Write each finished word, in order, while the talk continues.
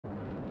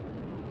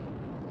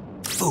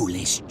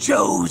foolish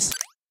Joes.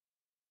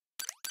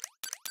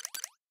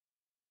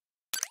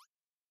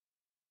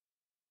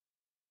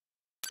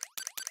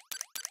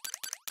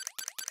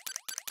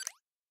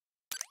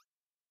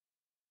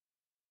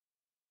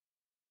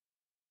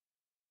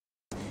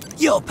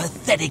 Your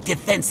pathetic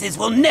defenses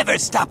will never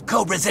stop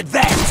Cobra's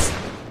advance!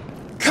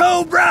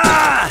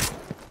 Cobra!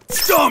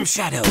 Storm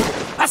Shadow,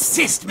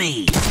 assist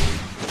me!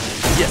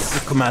 Yes,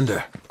 sir,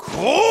 Commander.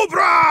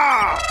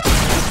 Cobra!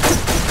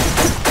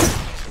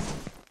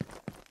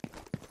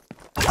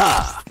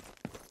 Ah.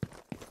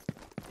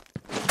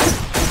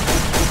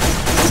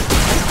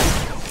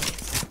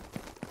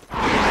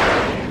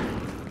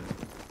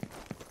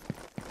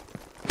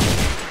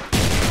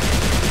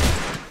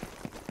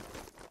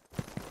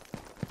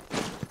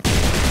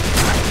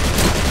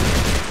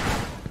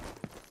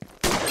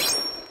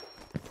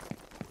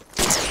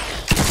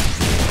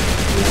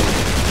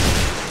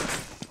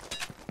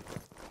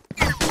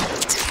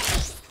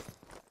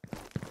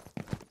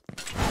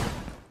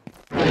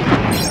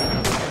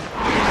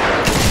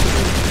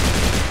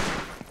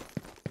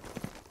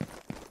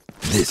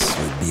 This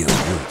would be of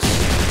use.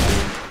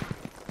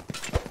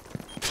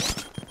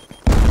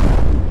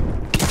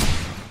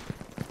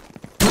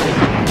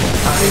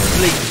 I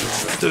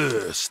blaze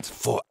thirst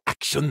for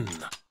action.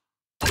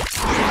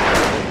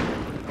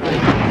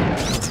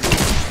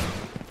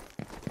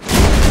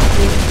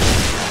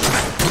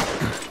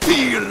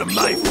 Feel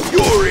my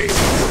fury!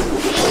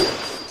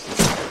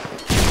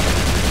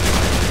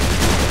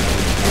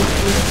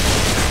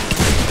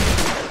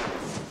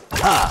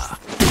 Ah!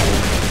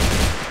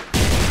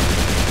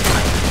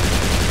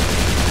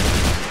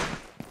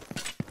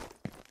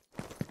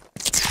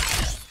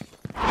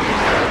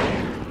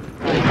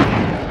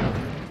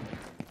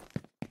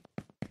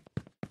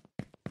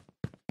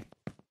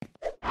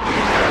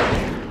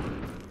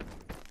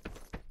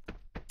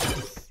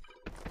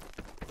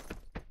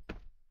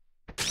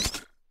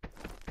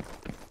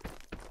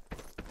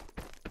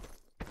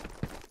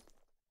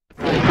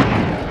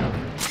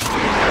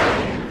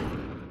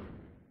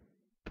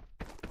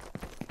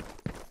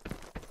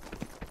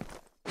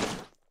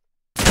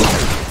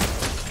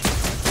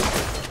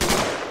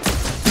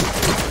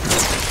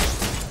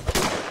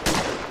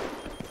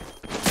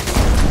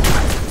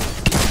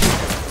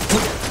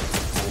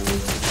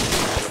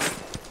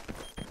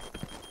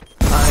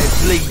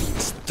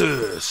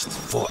 Thirst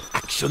for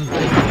action.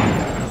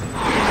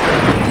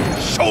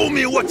 Show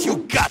me what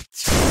you got!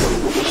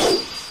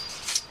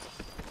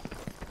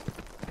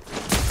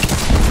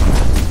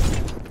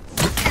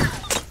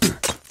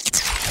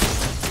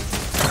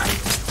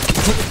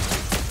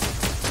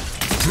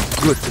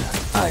 Good,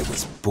 I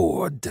was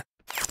bored.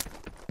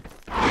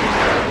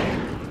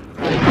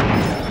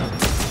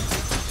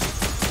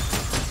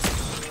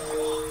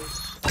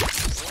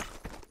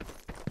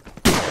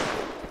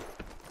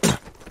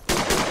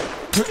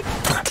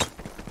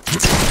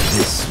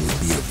 This will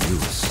be of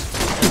use.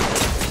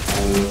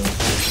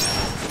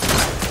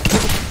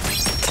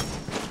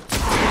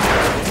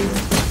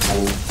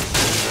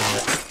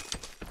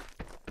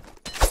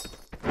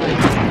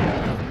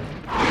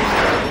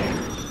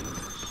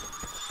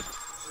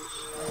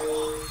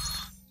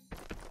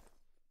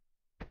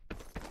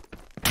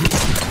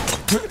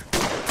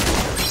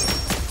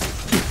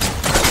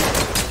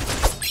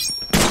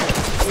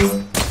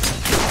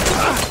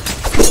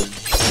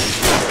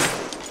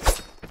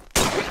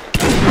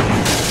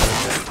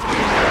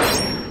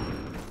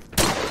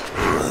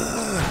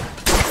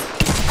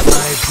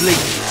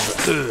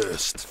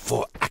 Thirst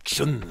for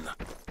action.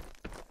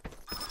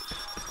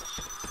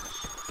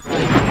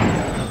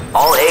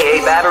 All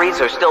AA batteries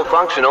are still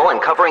functional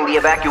and covering the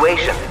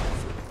evacuation.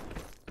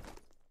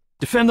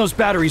 Defend those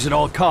batteries at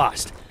all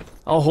cost.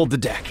 I'll hold the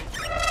deck.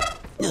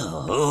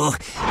 Oh,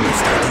 must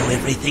I do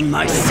everything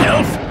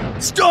myself?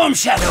 Storm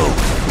Shadow,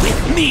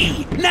 with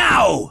me,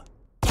 now!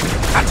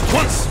 At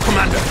once,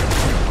 Commander!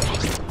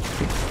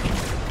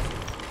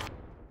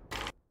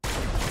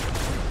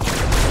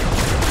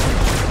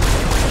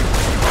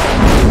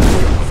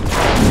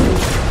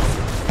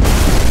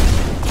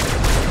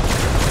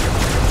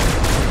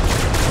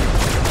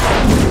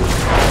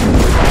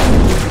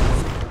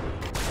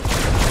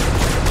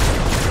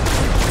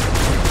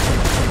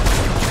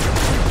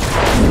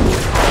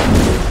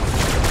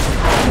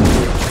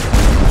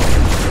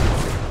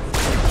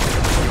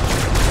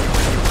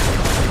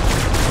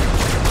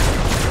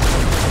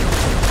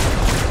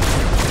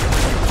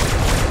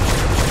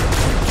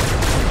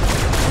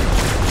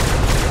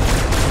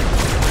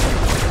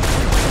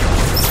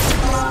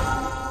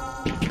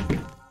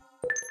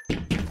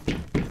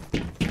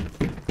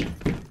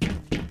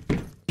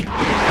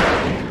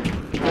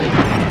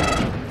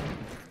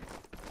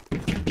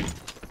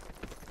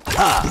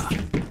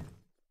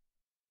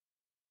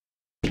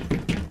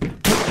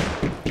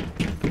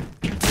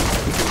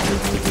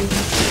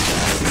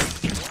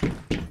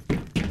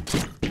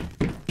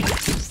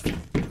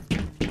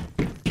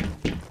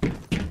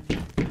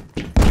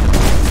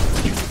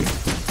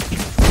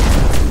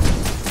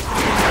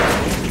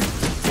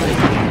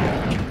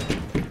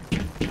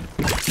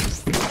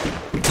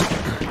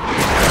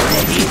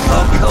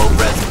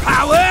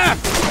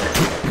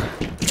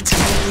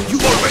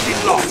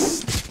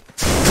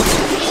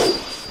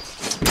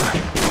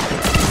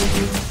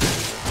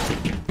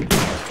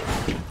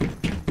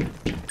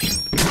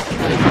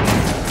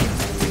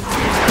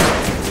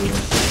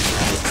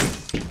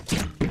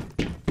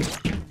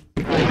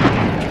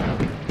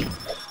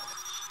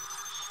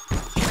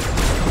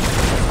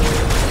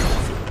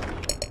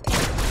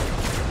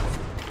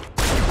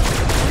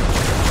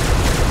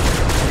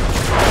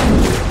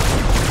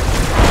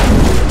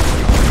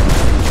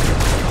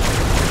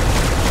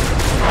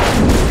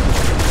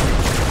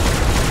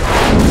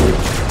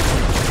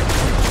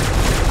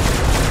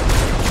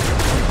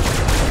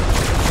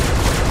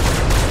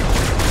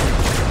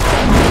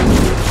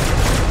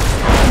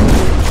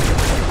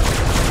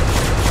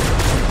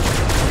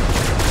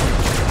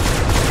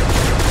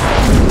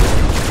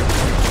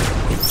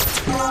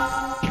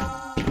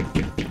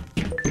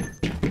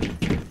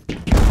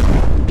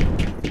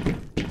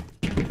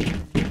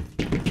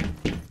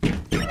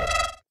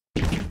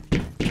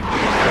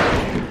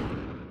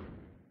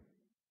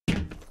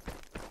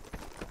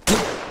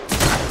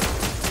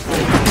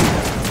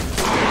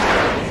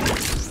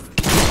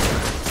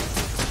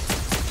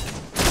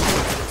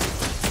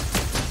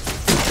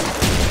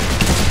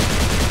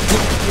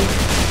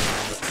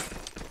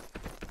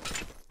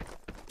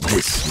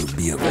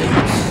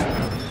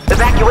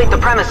 Evacuate the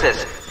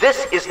premises.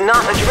 This is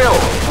not a drill.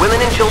 Women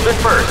and children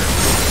first.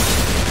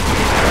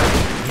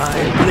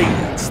 My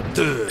blades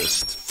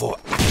thirst for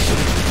action.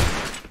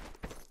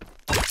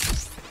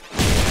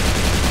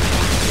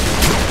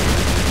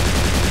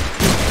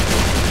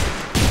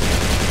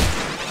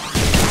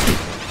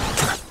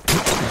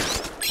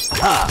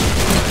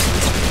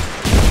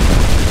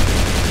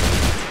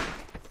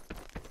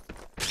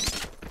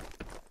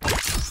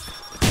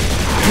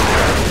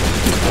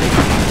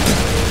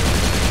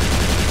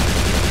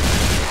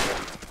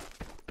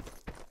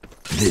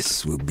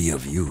 This will be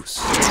of use.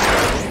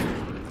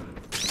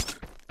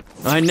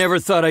 I never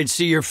thought I'd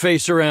see your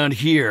face around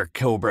here,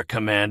 Cobra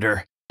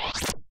Commander.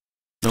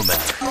 No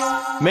matter.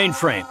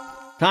 Mainframe,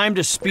 time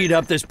to speed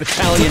up this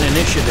battalion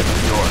initiative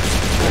of yours.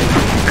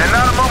 And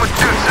not a moment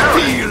too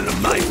soon.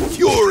 Feel my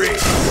fury!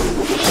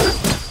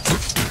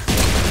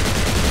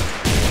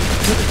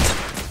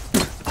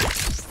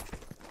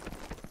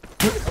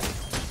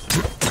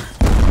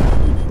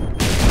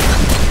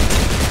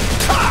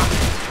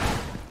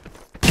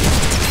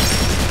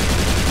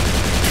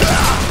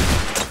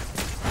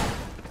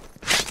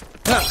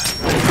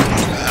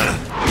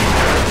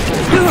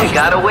 You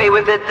got away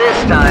with it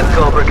this time,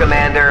 Cobra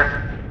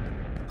Commander.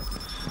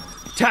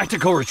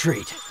 Tactical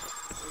retreat.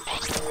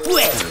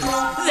 Well,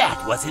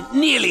 that wasn't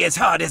nearly as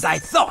hard as I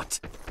thought.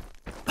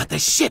 But the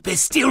ship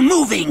is still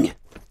moving.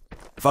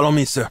 Follow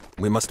me, sir.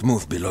 We must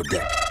move below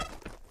deck.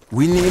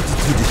 We need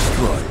to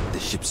destroy the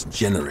ship's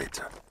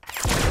generator.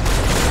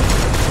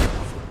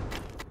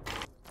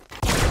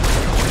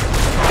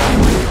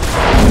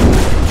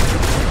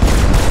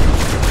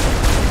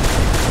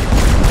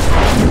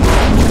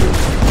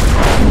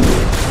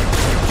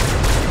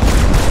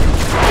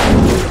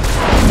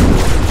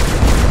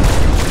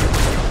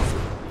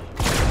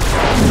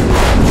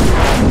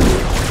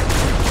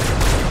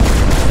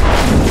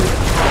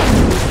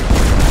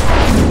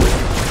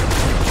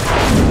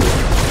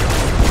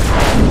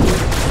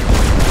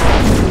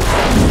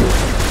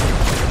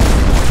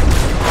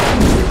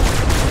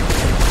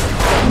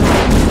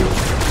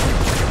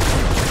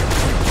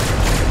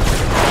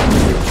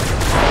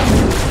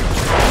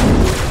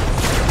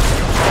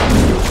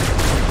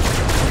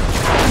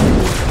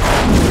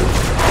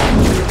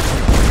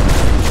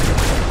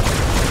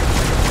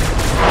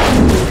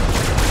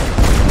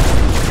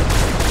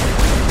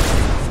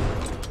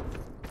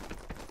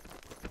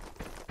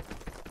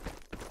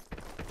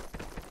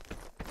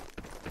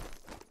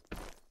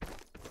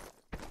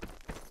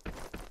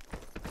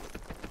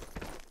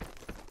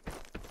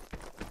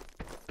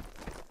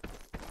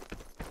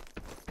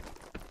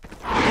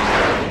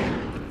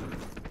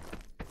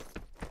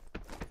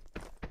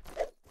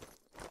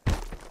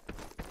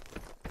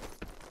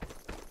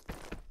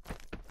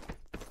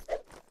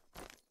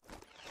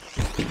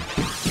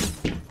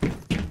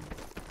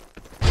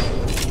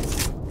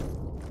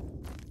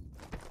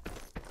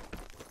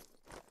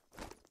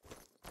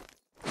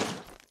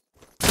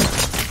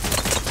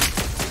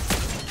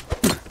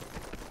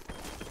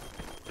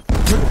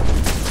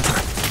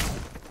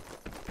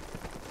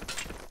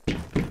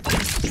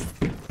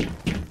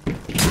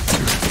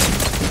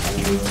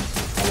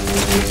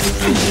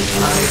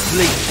 My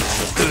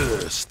blades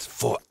thirst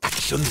for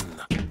action.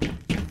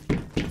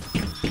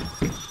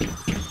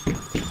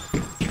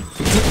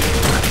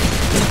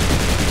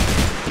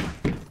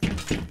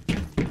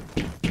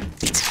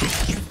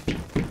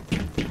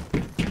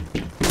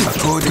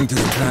 According to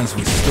the plans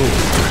we stole,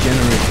 the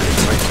generator is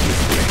right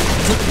this way.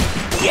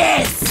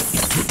 Yes!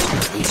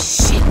 This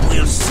ship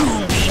will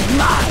soon be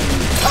mine!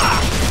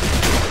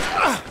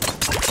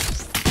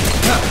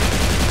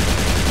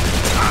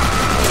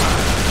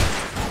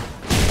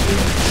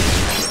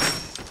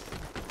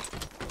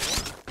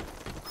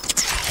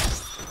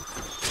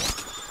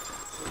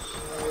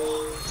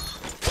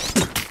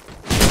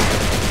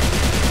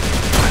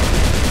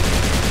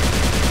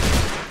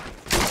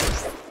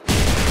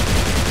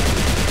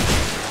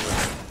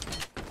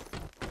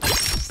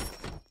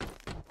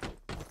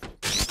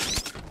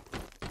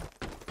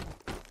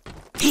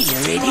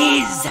 Here it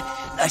is!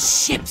 The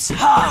ship's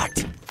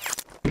heart!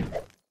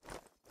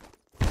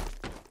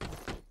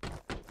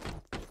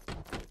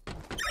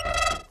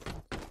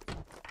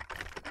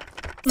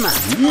 My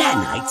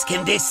nanites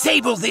can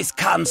disable this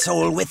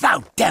console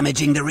without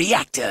damaging the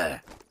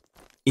reactor.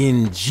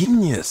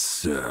 Ingenious,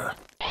 sir.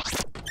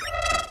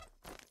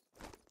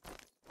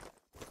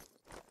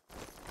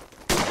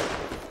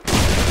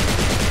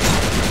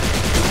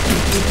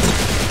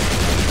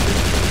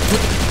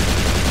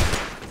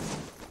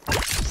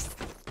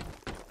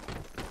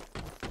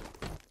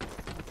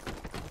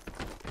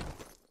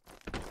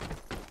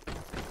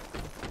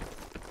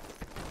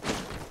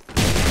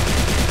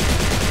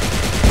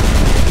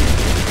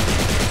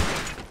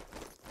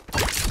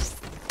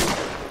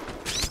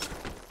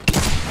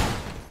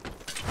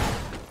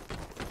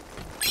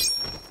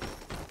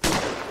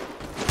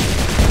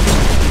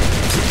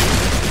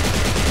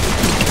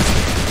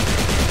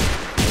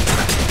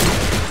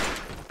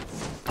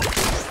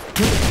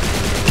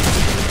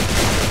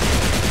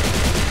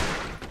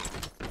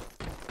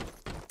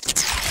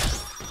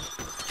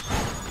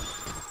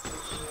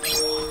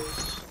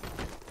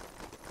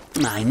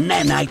 My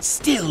nanites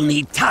still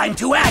need time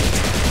to act.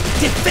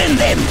 Defend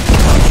them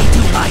while they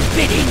do my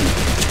bidding.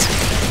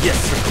 Yes,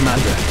 sir,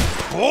 Commander.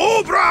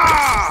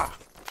 Cobra!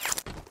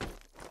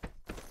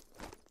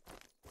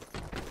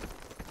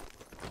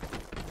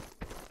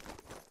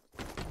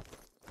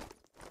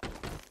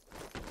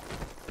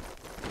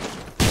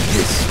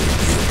 This will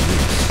be of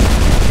use.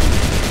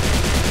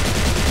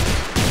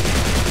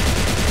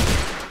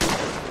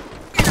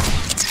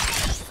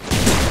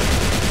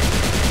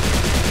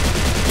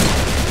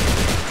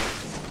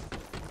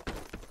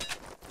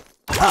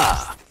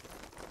 Ah!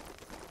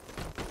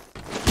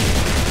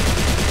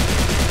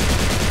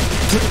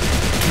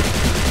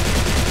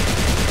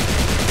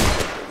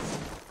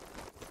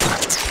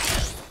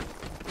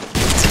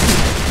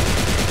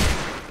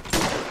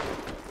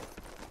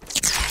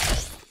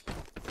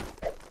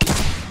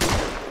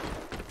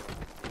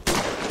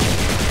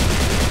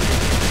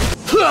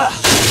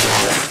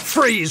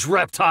 Freeze,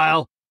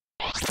 reptile!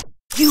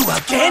 You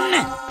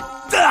again?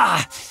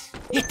 Ah!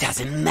 It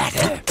doesn't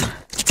matter.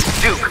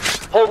 Duke,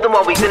 hold them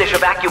while we finish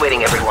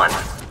evacuating everyone.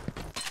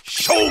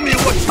 Show me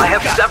what you I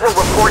have got. several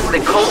reports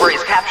that Cobra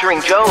is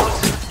capturing Jones.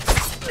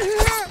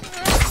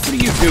 What are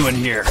you doing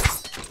here?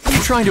 What are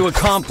you trying to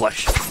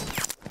accomplish?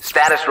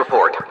 Status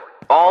report.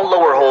 All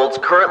lower holds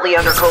currently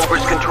under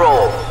Cobra's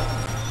control.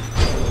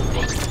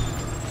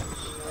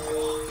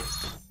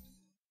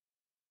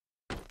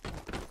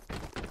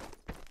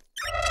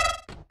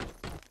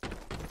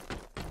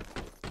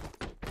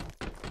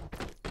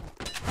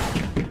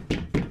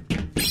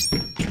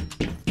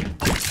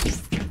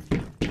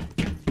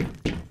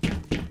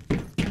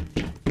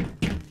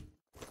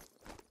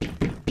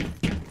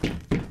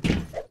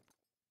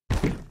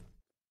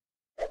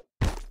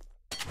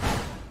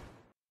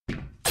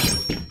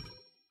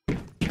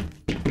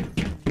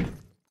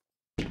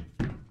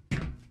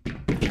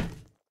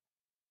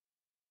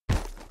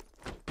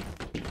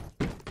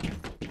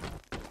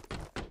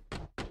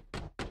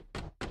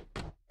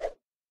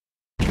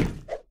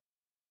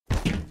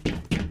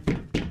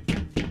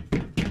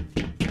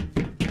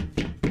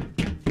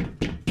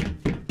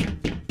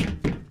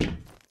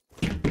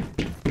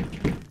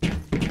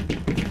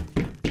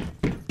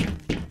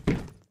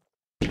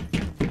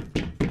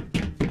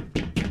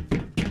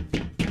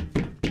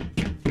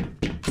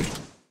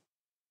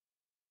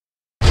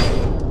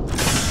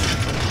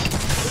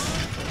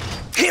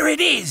 Here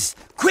it is!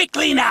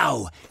 Quickly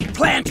now!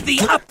 Plant the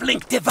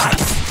uplink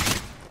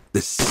device!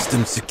 The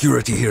system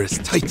security here is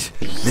tight.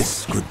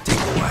 This could take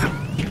a while.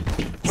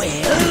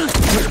 Well,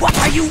 what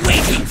are you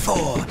waiting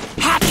for?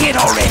 Hack it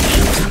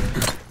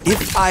already!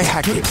 If I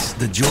hack it,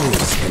 the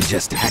Jones can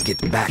just hack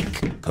it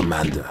back,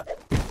 Commander.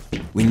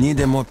 We need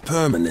a more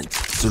permanent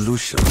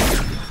solution.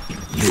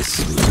 This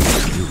will be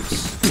of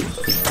use.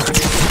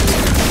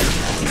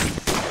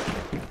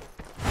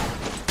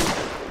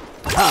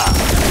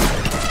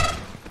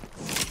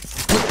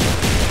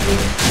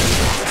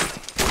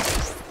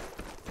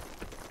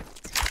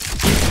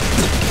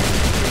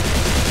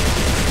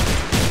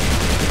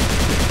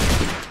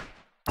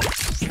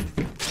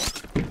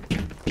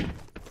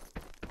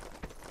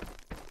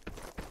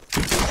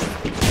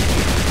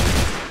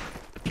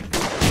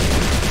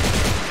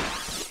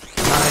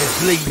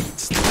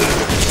 Blades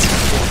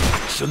for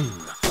action.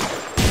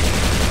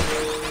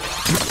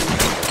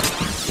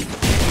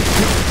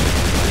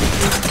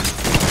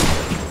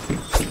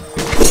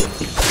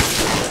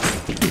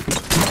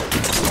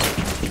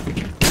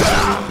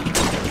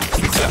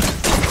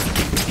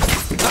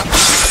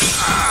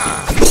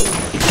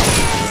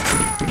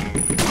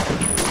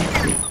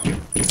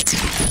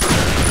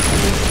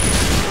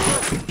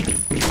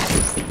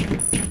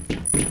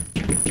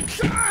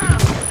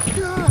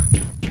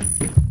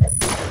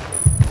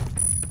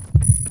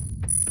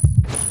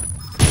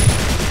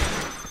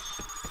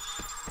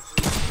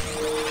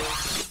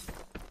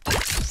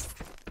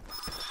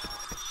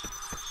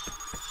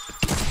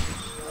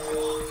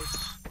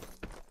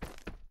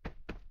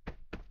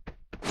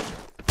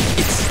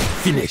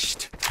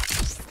 Finished.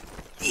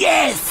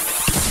 Yes!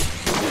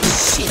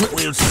 This ship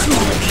will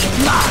soon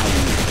be mine!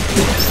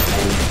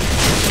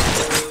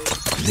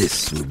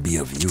 This will be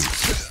of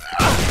use.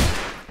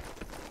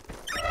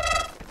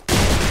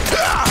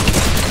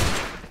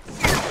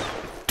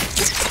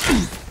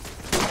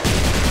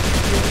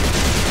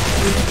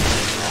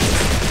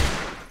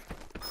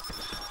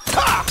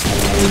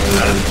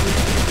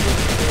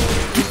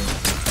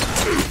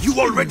 You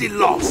already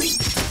lost.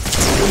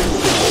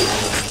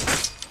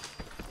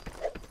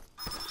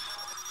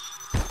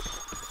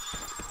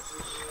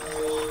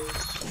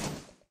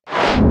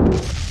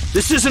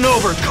 This isn't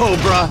over,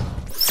 Cobra!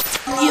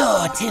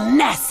 Your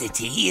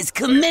tenacity is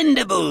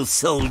commendable,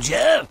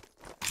 soldier.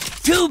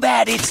 Too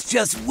bad it's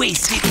just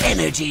wasted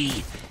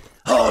energy.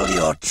 All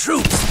your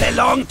troops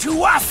belong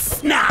to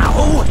us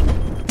now!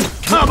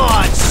 Come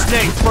on,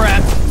 snake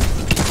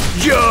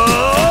breath!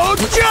 Yo,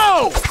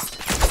 Joe!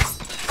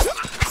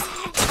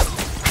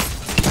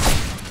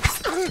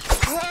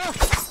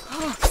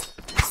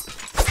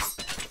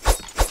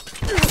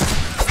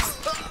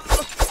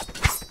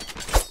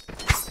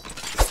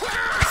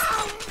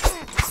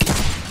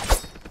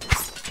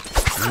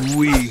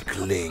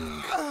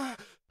 weakling.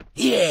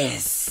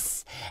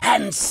 Yes,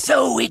 and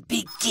so it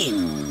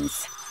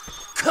begins.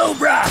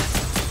 Cobra,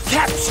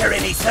 capture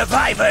any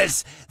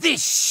survivors!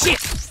 This ship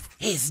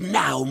is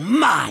now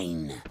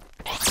mine!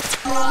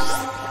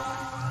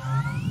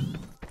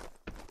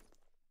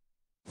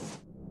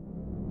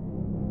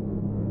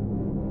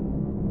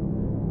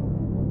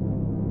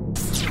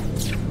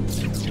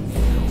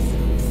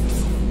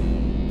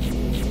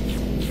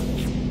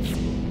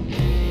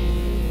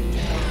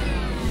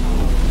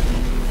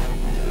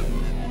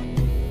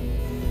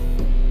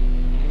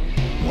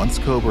 Once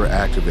Cobra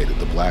activated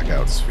the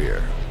Blackout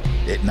sphere,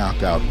 it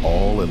knocked out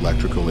all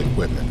electrical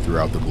equipment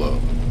throughout the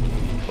globe.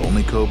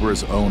 Only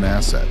Cobra's own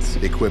assets,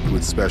 equipped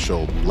with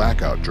special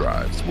Blackout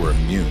drives, were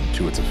immune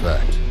to its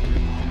effect.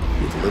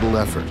 With little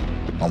effort,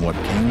 on what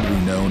came to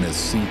be known as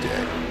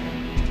C-Day,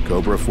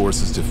 Cobra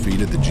forces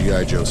defeated the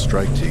G.I. Joe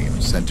strike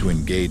team sent to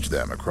engage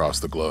them across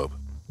the globe.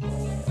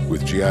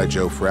 With G.I.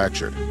 Joe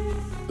fractured,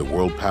 the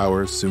world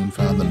powers soon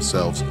found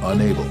themselves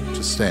unable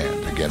to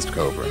stand against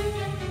Cobra.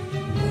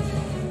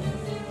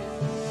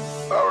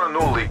 Our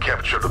newly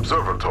captured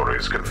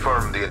observatories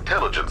confirm the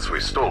intelligence we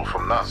stole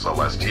from NASA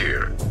last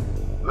year.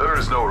 There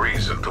is no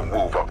reason to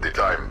move up the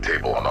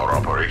timetable on our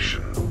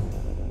operation.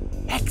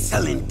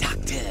 Excellent,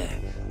 Doctor.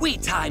 We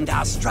timed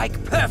our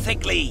strike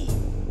perfectly.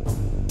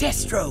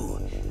 Destro,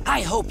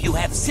 I hope you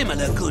have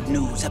similar good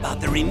news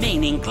about the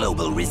remaining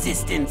global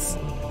resistance.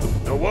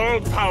 The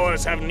world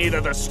powers have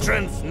neither the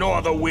strength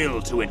nor the will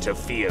to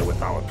interfere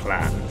with our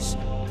plans.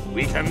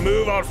 We can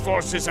move our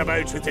forces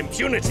about with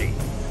impunity.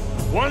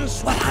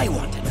 Once What I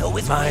want to know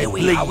is where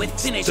we are with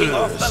finishing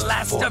off the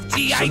last of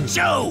G.I.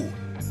 Joe!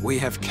 We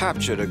have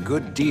captured a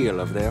good deal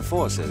of their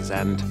forces,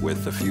 and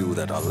with the few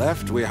that are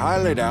left, we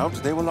highly doubt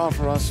they will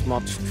offer us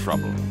much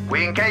trouble.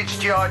 We engaged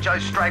G.I. Joe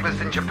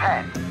stragglers in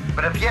Japan,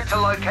 but have yet to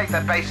locate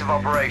their base of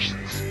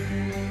operations.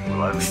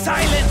 We'll only...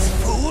 Silence,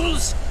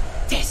 fools!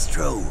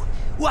 Destro,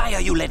 why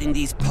are you letting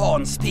these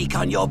pawns speak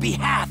on your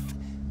behalf?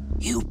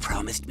 You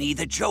promised me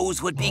the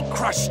Joes would be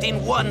crushed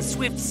in one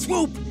swift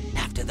swoop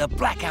after the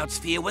Blackout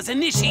sphere was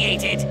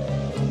initiated.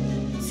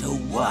 So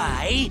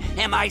why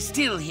am I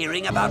still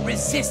hearing about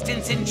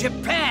resistance in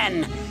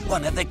Japan,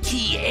 one of the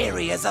key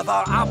areas of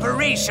our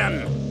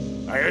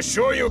operation? I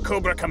assure you,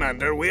 Cobra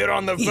Commander, we're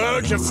on the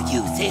verge Your of...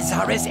 excuses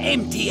are as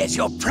empty as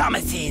your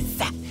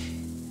promises.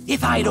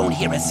 If I don't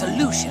hear a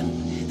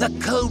solution, the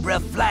Cobra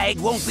flag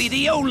won't be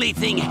the only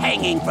thing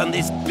hanging from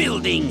this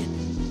building.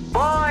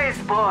 Boys.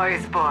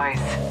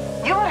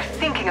 You are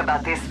thinking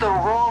about this the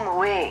wrong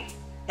way.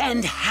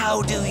 And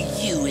how do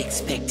you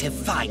expect to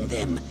find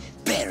them,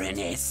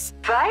 Baroness?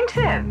 Find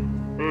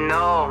them?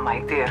 No,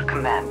 my dear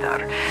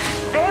Commander.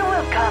 They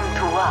will come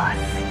to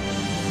us.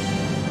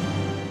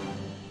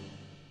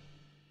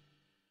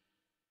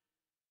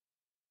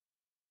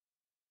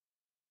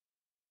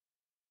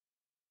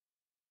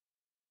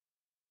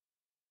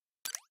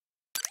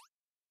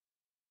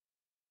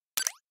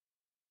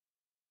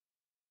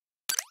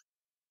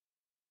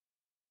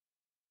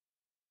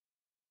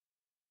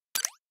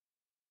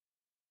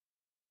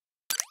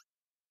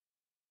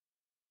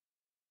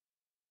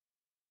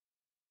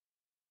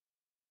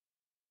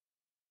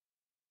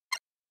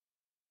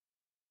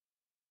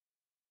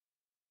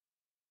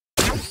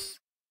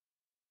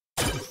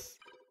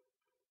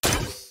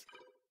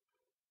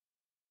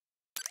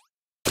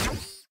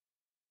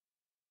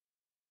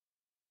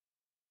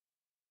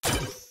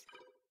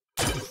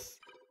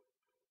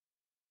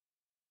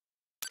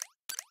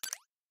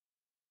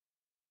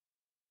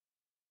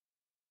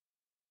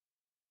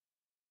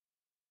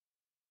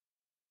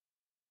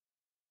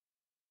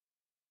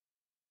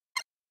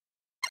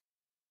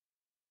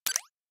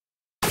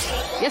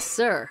 Yes,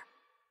 sir.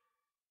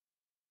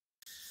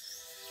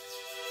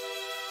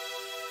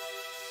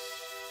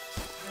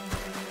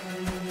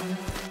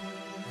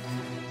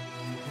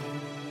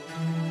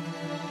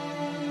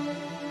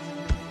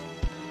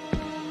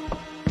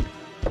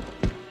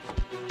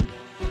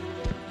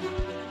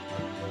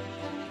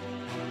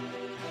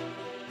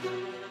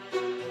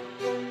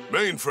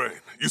 Mainframe,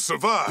 you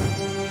survived.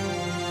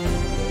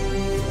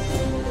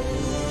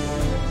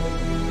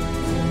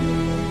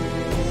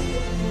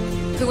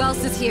 Who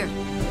else is here?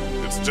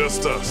 It's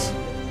just us.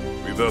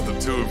 We thought the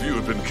two of you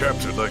had been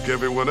captured like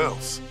everyone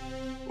else.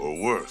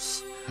 Or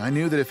worse. I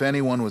knew that if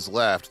anyone was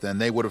left, then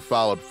they would have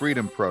followed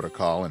Freedom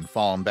Protocol and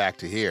fallen back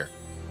to here.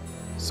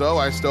 So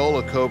I stole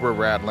a Cobra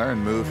Rattler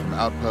and moved from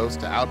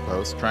outpost to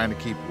outpost, trying to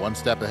keep one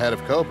step ahead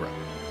of Cobra.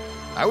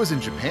 I was in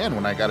Japan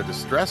when I got a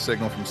distress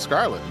signal from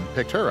Scarlet and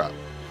picked her up.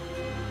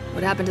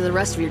 What happened to the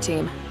rest of your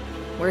team?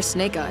 Where's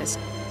Snake Eyes?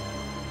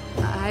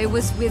 I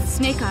was with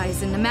Snake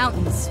Eyes in the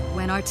mountains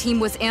when our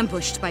team was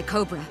ambushed by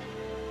Cobra.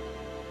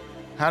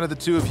 How did the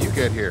two of you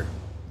get here?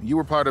 You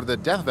were part of the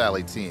Death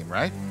Valley team,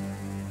 right?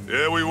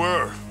 Yeah, we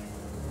were.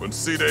 When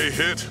C-Day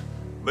hit,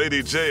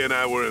 Lady J and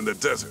I were in the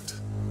desert.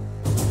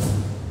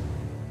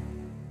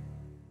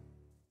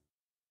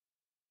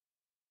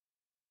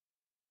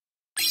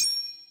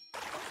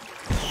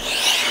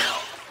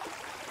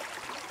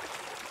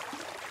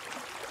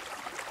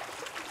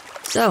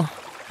 So,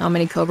 How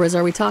many Cobras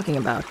are we talking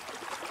about?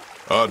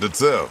 Hard to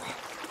tell.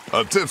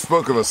 Our tip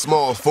spoke of a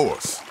small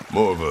force,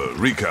 more of a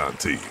recon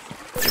team.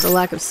 For the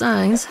lack of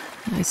signs,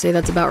 I say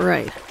that's about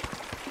right.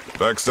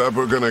 Backstop,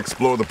 we're gonna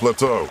explore the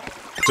plateau.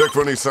 Check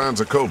for any signs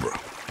of Cobra.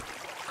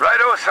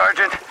 Righto,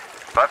 Sergeant.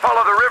 If I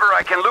follow the river,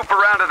 I can loop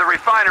around to the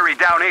refinery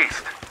down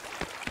east.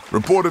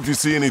 Report if you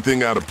see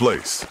anything out of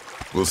place.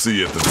 We'll see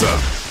you at the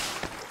top.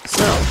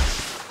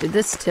 So, did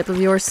this tip of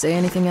yours say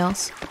anything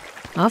else?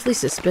 Awfully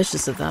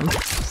suspicious of them.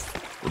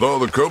 With all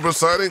the Cobra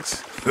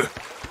sightings?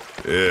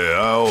 Yeah,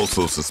 I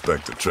also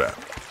suspect a trap.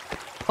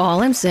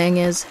 All I'm saying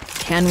is,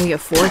 can we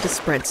afford to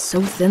spread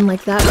so thin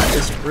like that with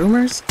just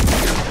rumors?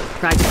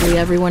 Practically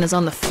everyone is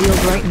on the field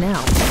right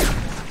now.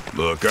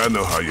 Look, I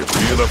know how you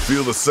feel. I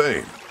feel the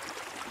same.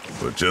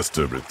 But just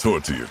to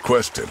retort to your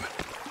question,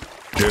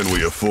 can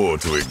we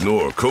afford to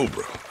ignore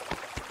Cobra?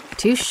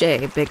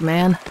 Touché, big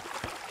man.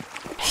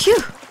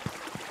 Phew!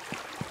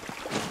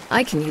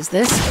 I can use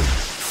this.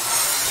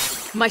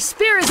 My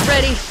spear is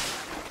ready!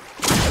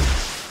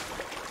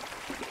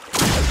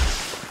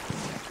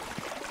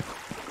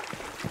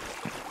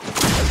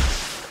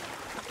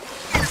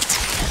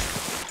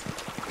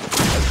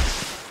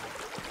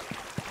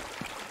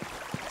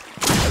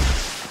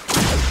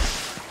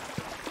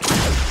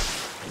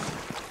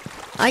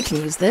 I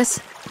can use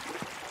this.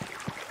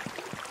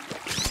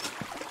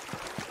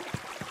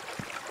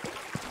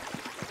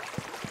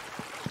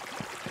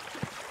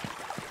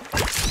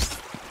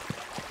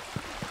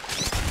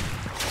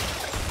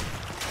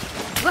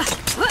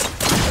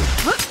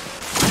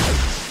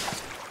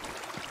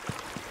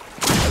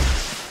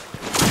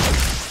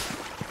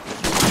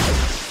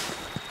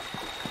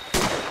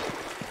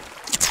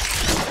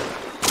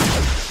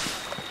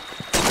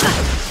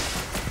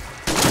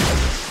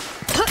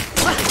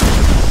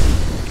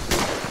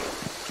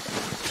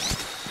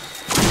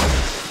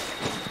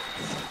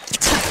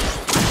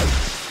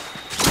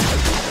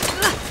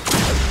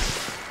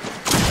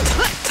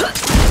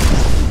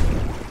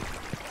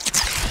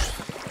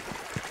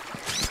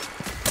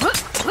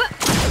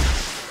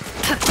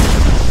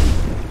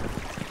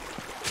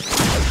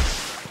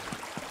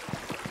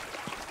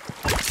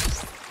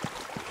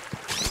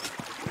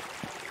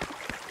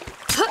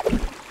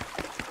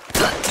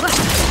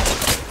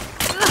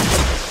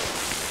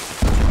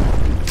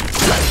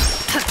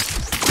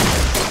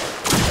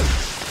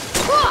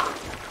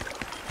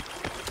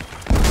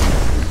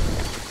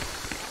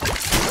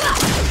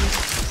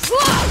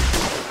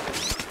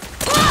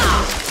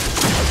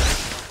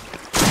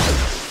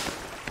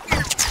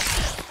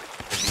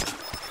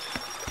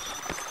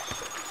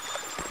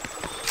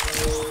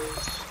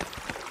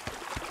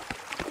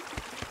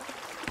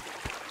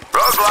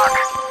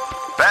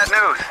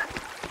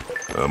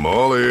 I'm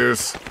all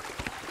ears.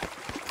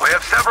 We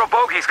have several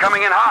bogies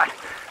coming in hot.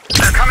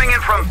 They're coming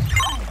in from...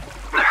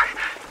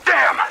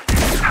 Damn!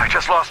 I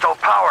just lost all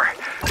power.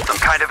 Some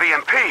kind of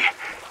EMP.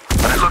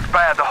 But it looked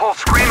bad. The whole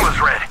screen was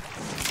red.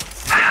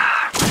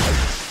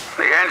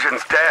 The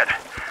engine's dead.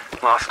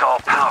 Lost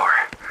all power.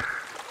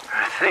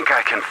 I think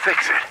I can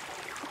fix it.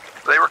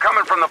 They were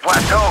coming from the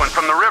plateau and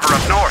from the river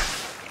up north.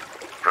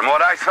 From what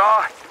I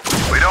saw,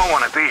 we don't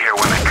want to be here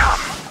when they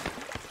come.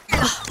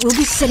 We'll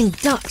be sitting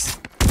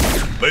ducks.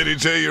 Lady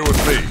J, you're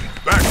with me.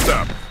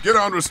 Backstop. Get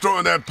on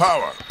restoring that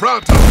power.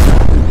 Pronto.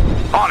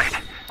 On it.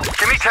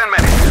 Give me 10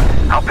 minutes.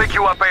 I'll pick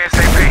you up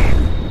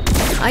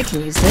ASAP. I can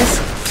use this.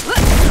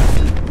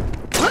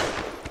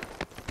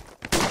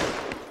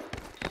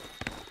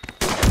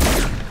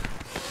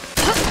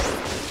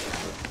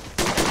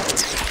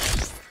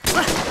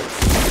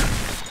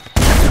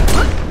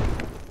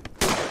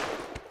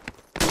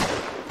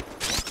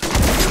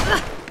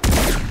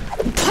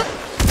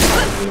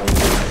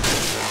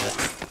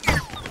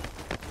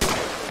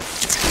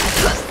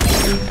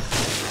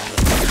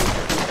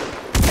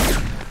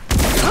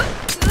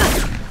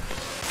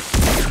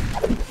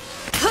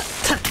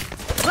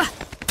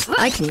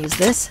 I can use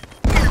this.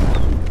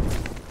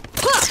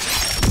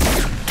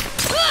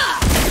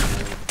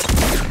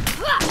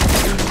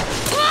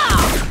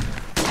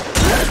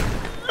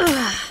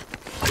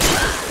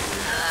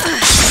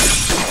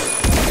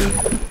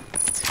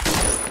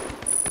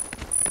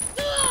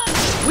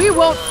 We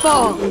won't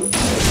fall.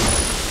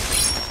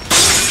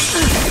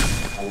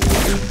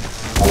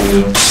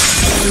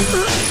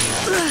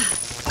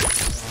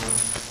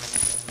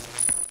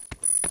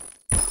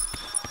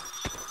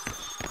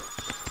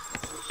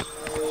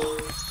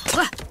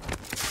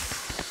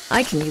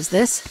 I can use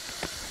this.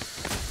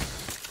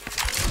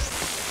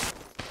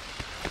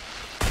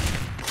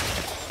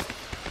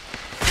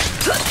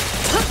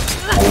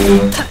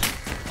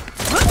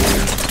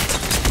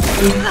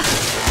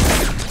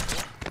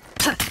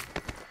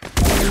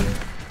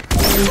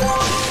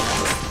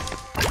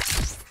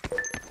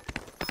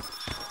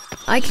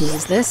 I can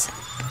use this.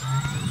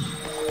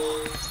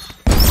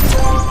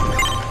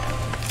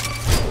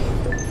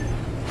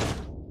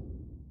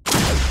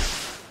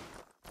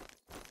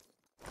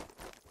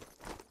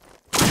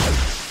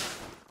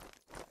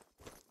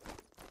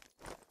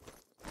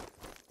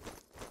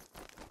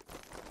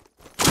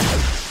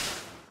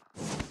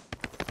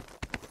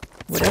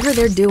 Whatever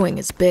they're doing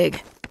is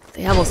big.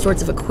 They have all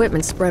sorts of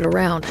equipment spread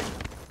around.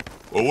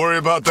 We'll worry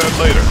about that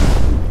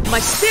later. My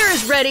spear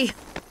is ready!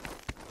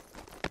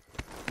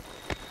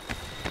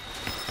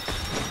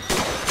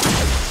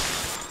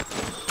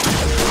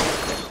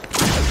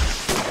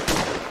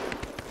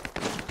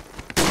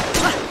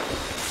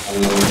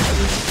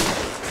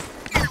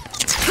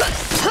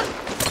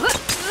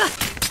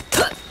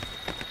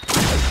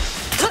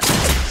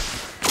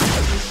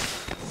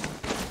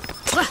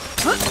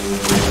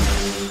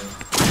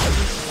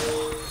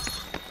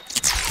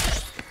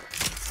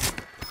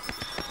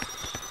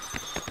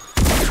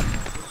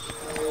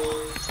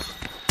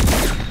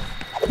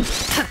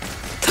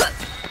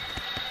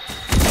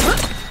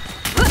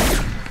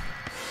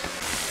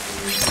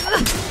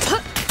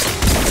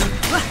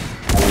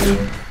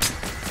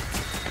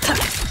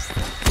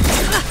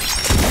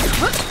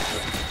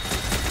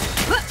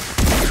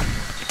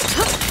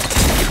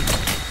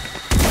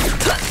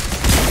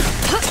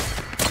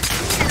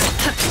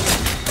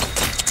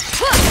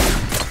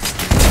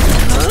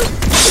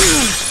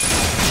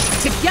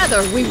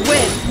 Together we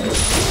win!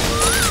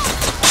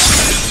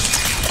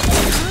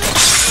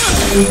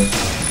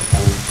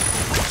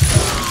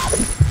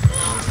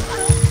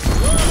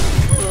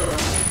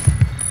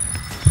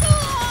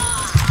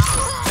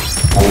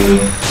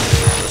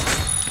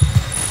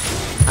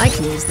 I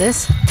can use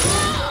this.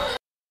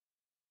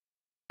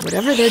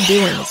 Whatever they're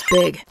doing is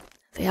big.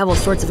 They have all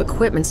sorts of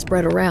equipment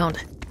spread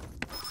around.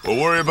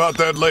 We'll worry about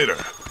that later.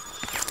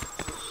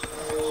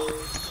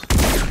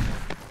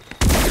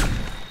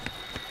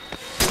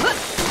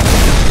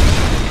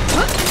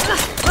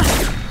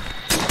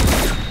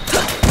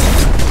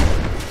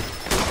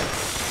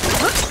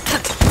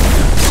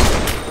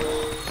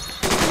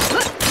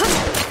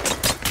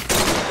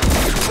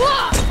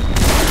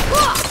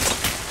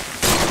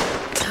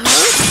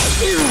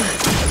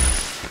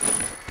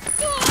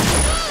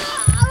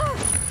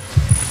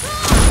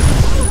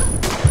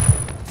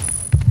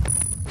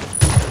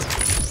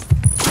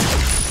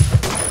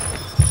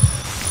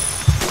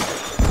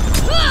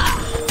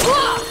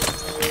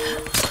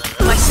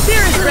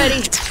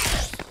 Ready.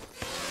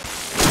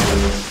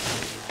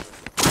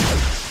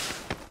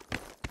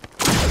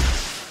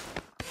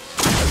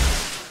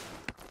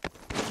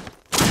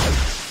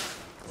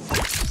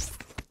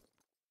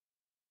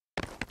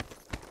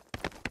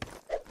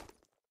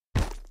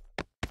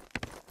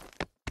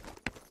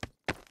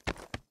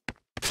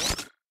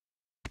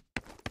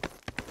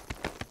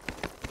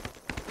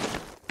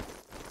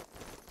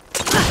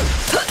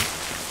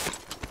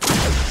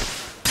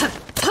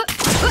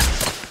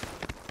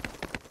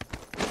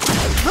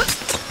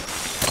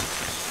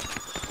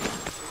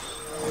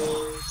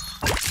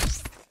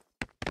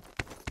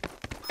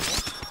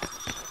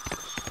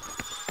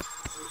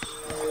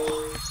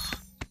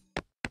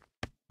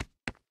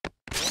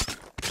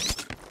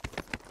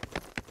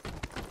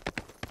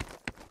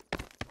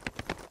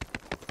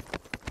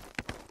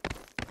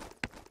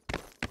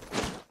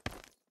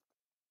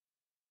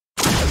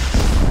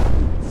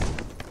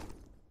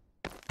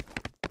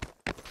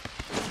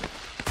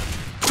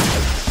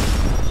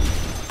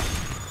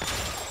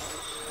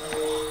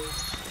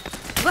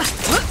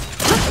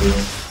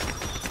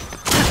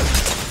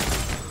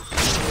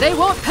 They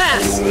won't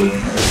pass!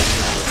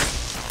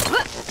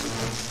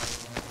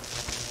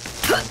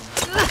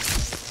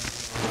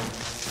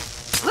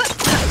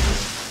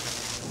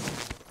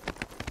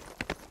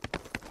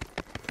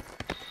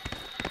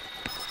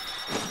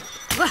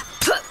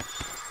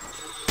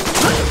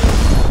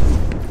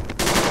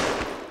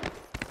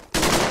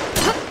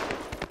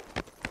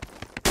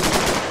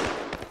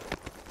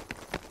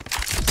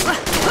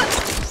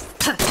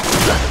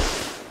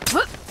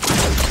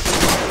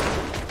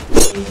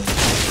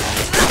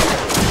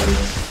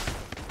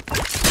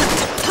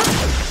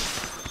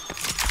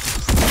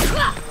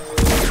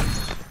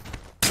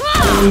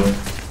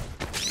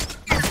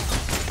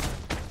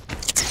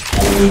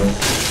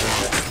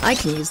 I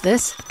can use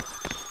this.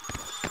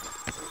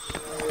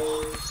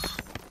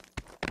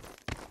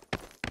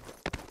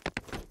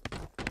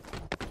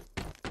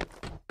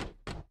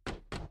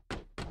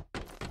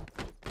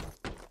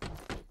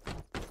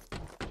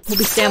 We'll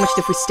be sandwiched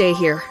if we stay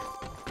here.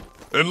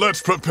 And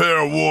let's prepare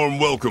a warm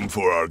welcome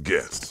for our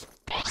guests.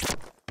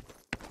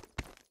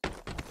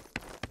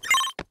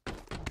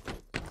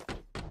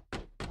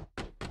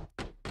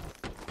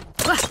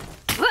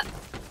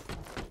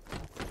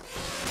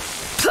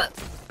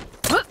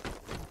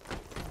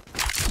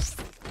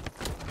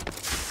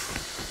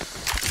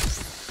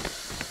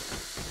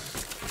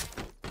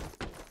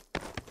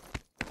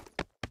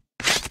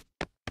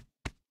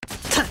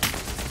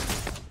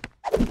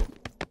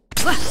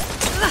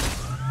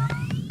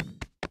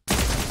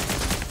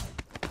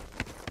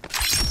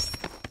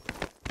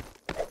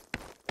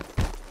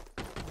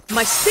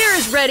 My spear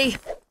is ready!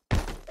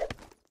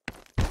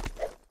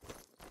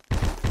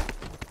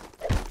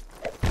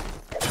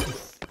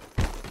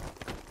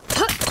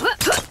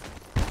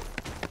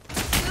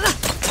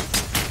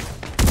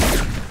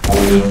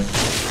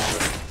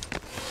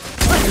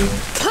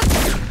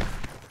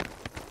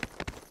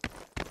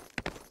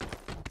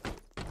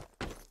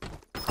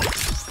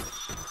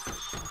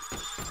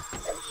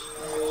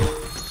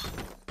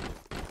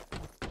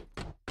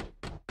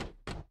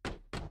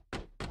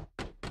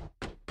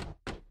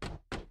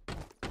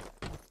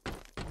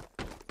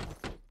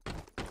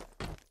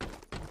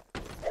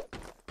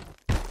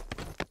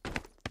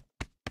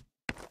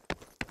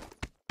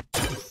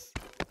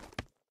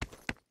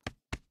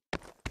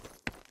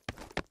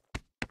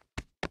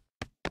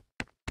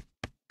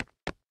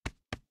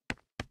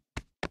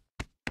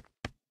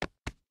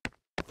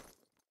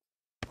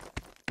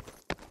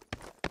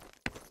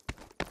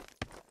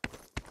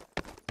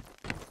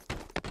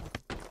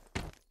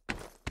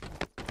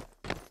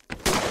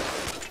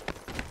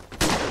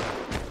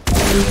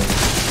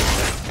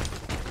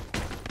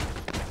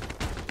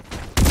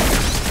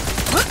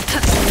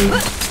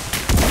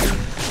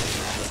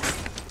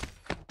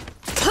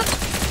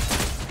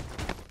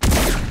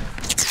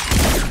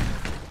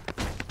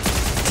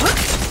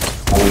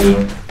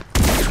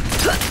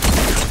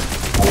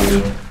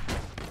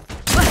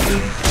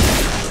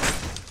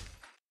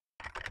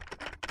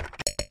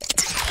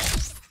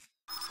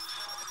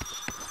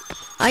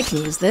 I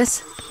can use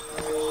this.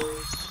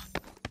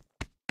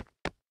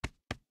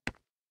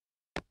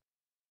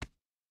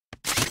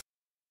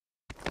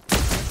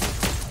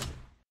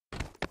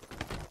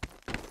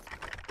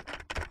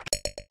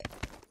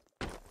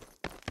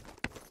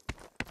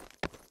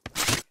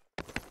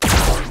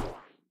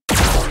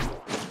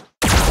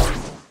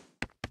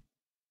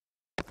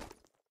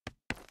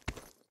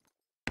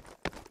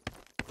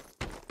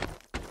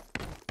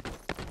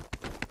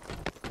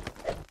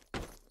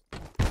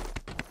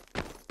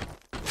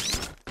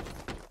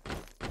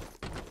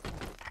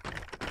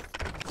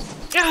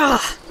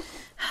 Ugh.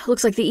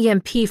 Looks like the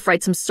EMP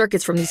fried some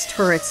circuits from these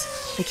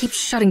turrets. They keep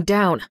shutting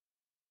down.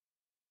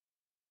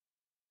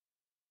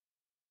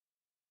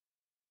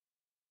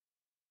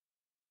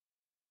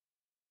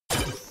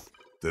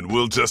 Then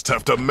we'll just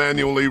have to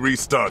manually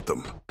restart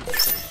them.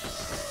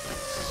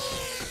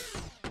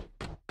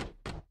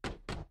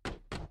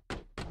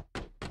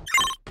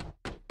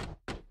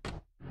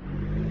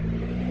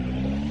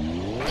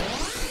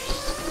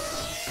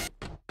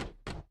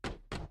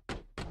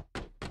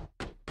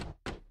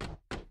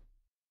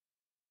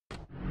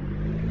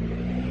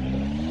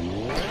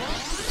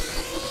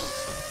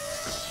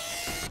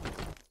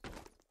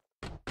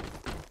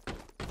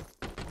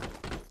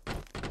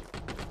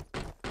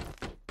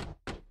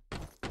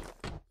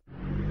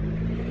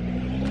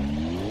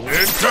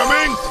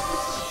 Incoming!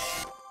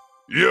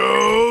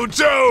 Yo,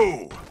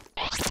 Joe!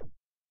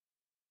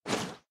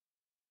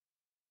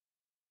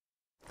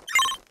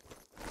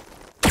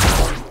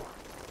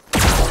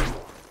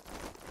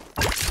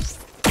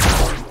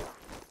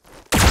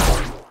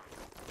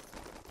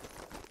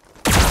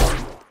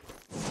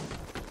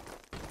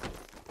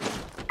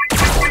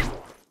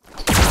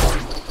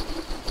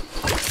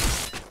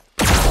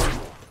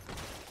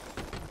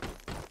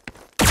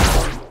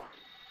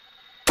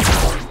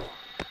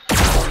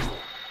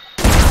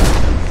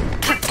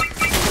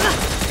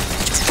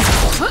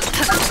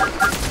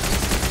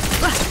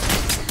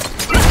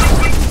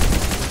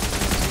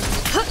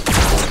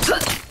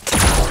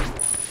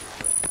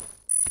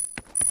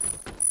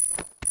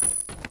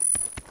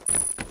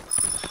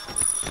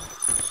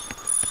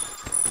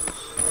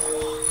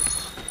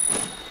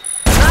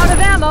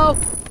 Ammo!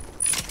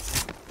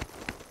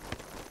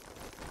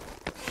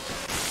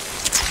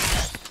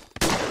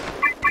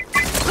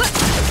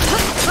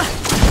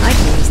 I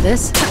can use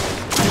this.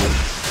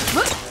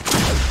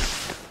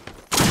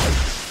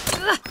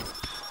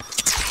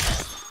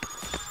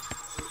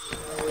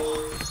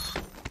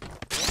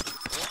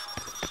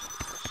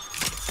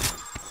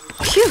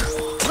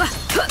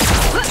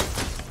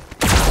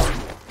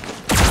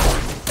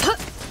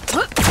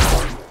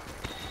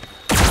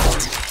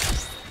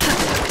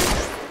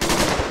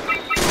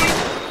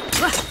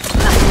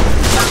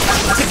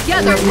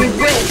 Together we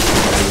win!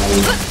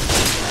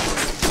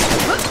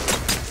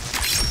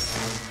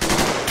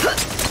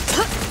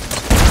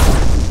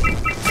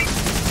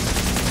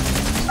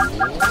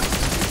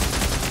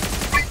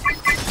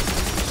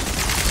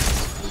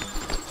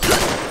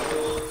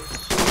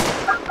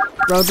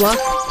 Roadblock?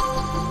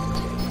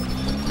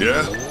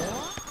 Yeah?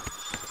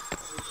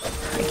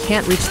 I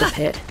can't reach the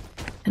pit,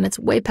 and it's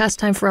way past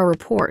time for our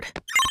report.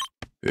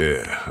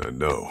 Yeah, I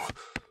know.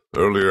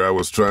 Earlier I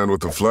was trying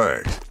with the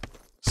flag.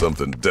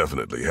 Something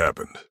definitely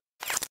happened.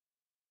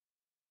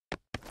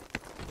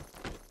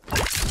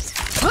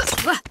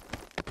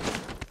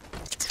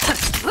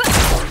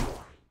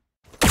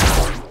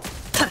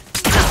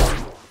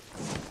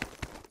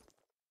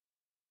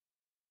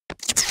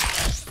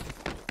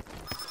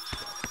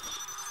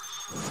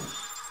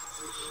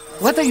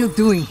 What are you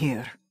doing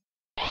here?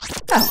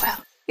 Oh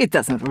well, it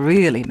doesn't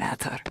really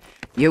matter.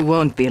 You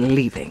won't be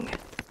leaving.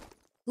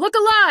 Look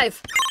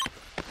alive!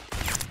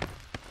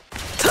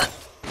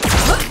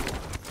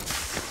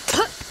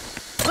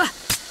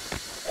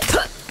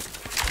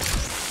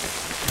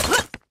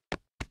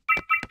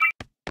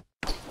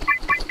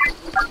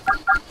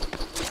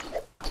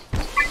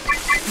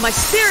 My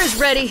spear is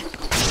ready!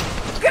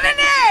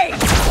 Grenade!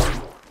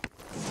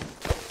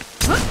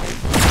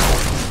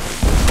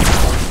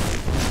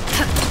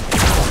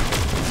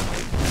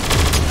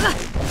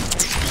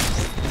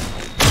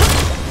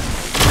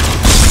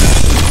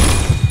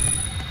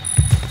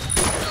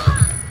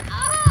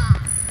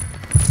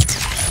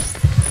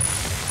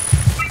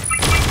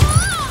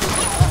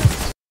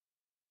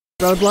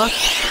 Roadblock?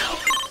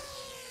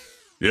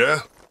 Yeah?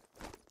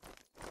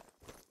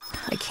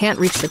 I can't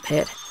reach the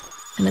pit,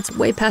 and it's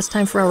way past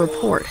time for our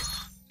report.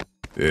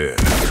 Yeah,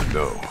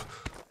 no.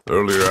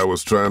 Earlier I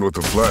was trying with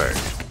the flag.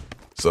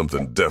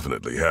 Something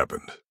definitely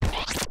happened.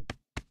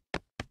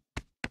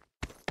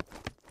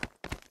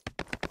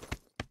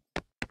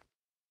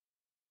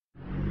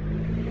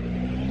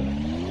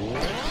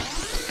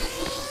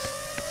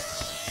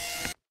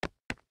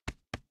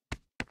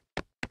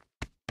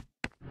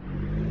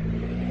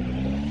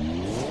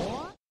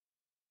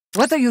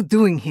 What are you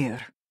doing here?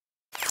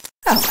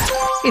 Oh,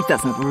 well, it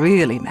doesn't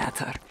really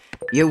matter.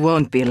 You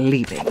won't be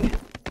leaving.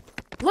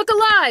 Look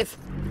alive!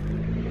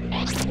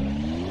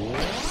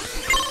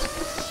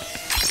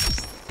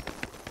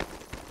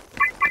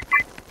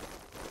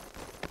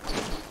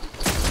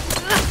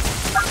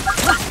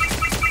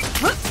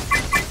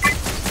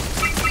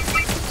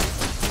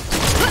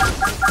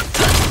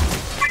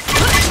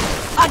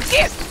 A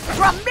gift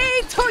from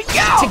me to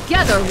you!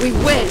 Together we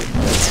win!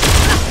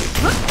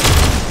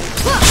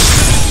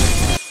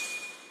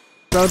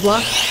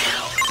 Roadblock?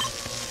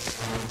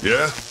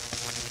 Yeah?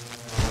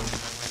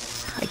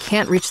 I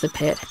can't reach the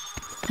pit,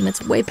 and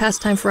it's way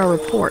past time for our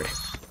report.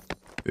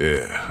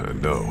 Yeah, I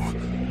know.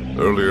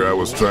 Earlier I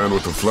was trying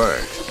with the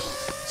flag.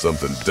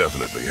 Something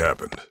definitely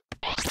happened.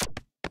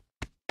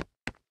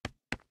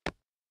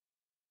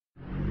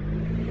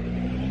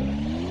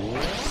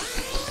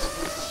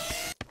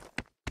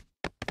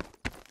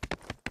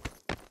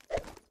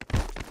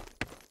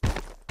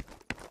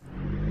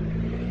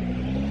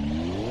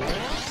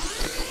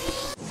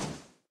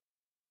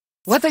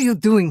 What are you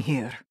doing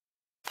here?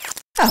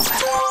 Oh,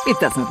 well, it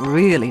doesn't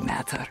really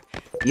matter.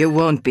 You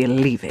won't be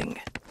leaving.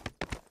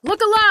 Look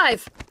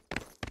alive!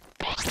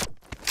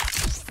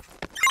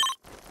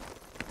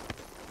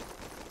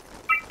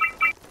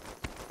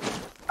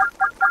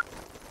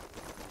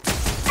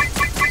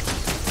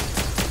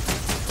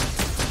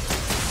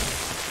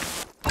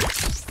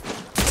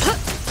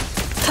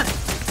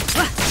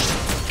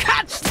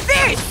 Catch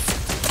this!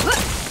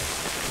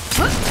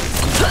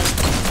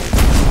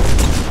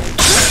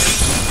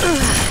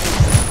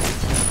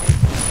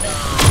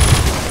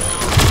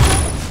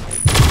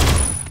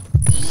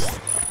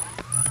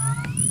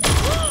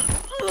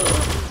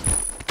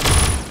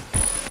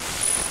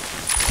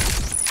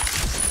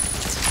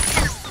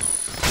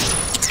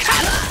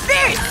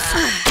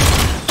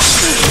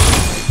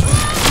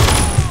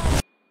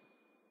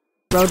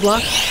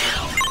 Roadblock?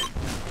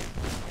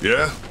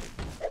 Yeah?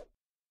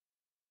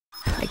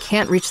 I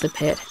can't reach the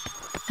pit,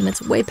 and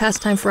it's way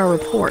past time for our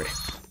report.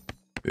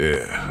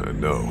 Yeah, I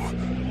know.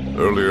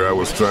 Earlier I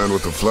was trying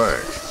with the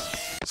flag.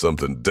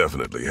 Something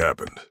definitely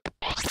happened.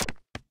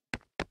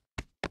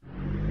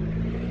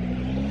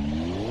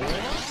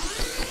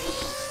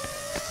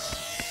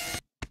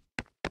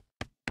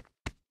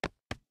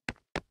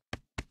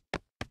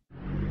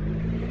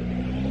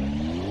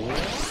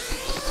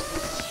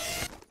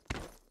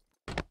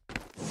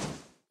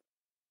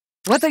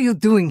 What are you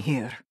doing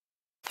here?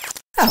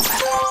 Oh,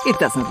 well, it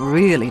doesn't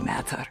really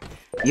matter.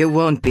 You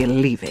won't be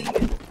leaving.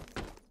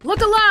 Look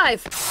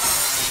alive!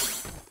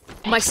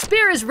 My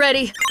spear is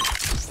ready!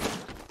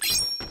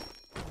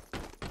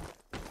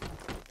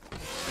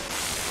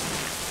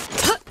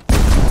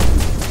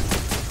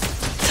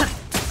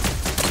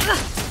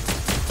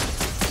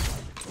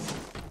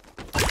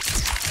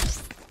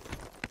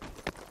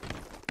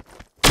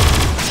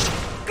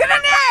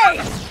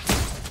 Grenade!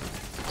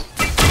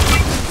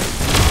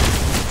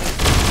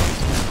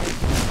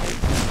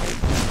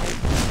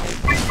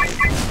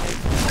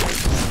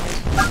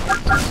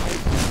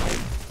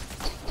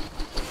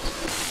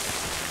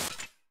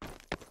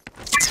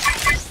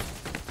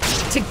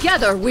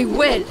 Together we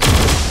win!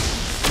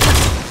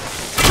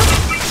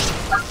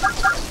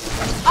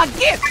 A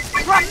gift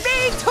from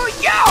me to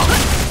you!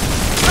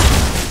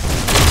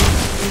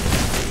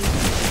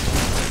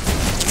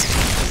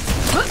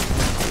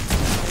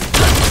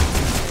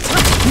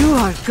 You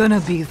are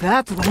gonna be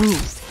that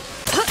rude.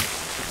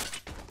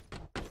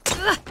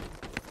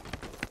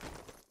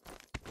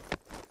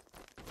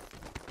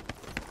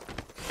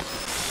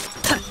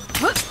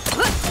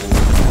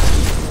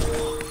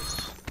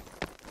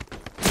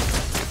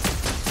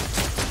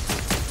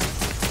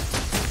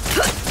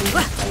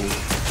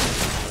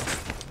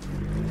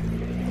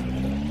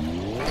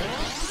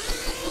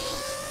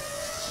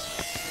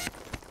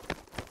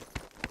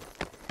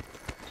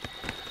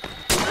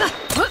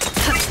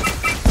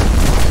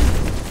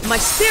 My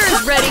spear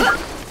is ready!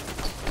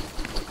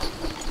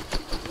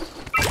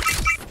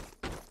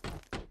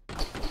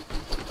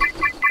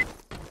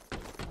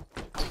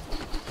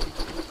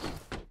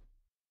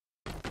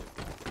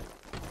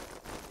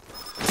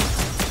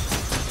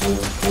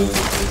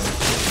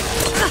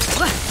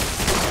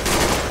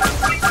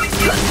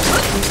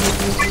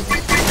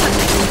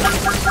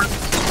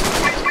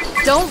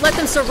 Don't let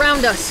them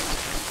surround us!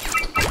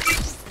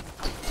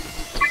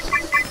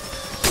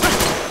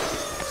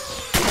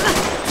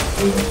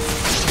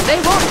 They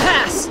won't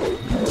pass!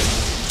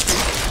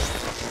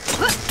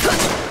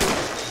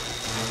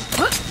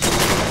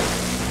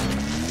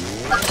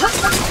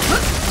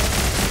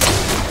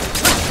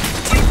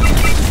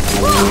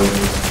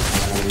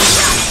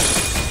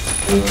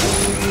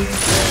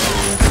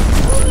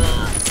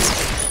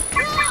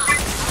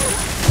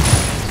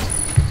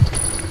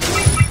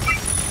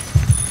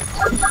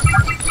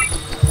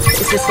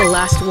 Is this the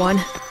last one?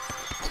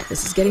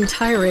 This is getting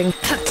tiring.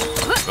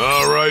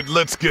 All right,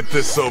 let's get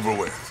this over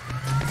with.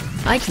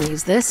 I can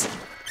use this.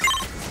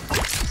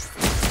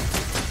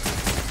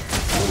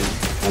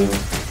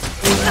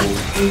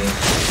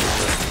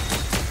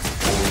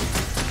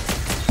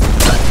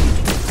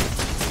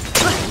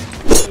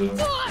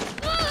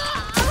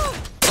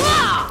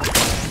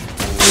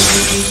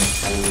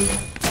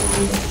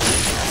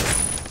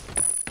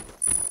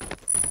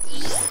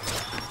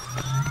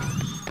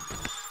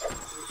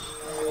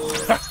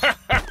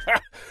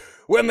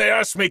 When they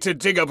asked me to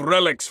dig up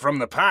relics from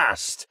the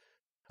past,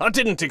 I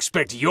didn't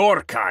expect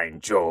your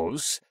kind,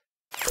 Joes.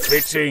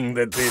 Fitting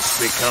that this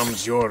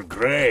becomes your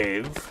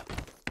grave.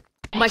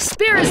 My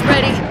spear is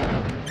ready!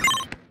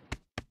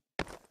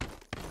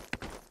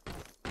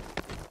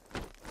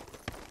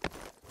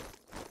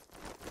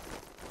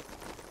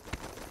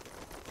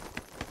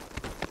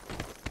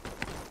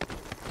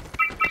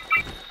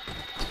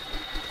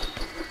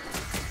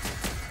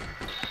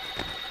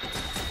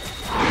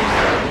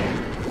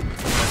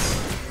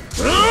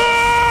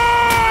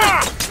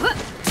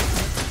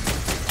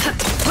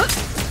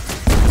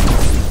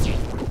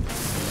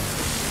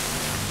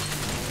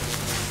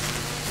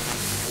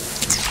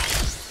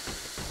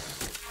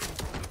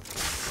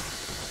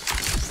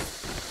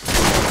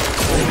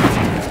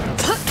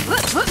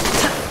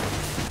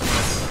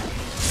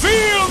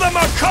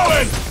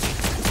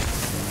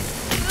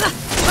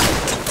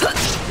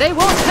 They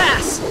won't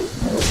pass!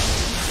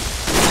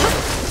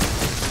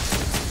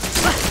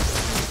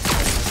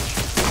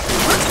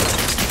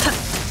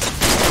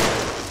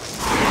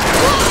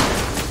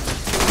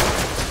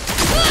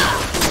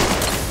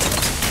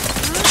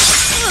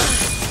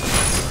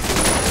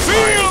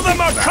 Feel them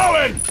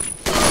a-coming!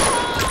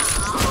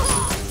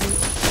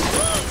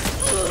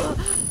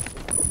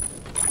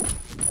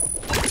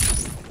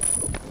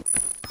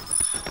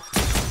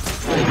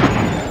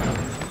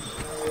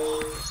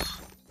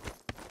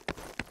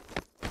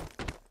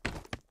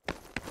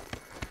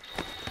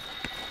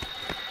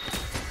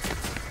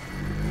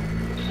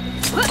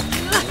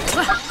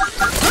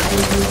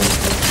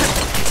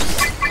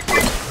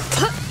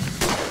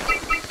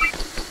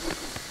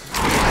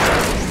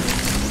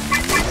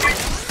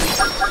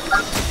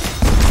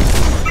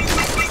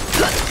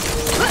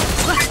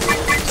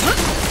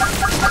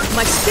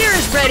 My spear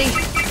is ready!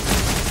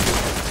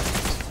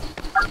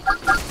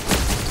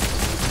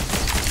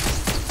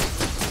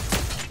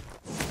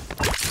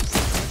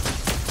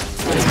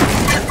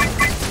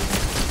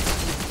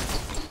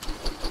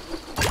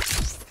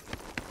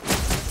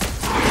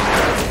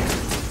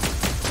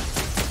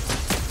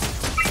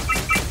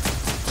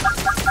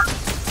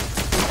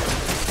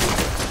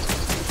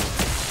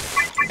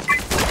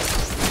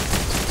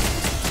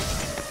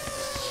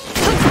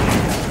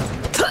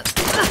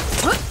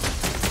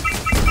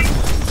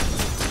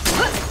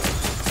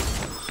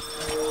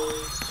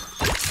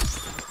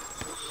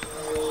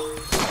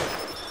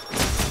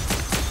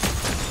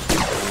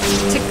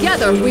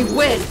 Together we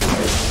win!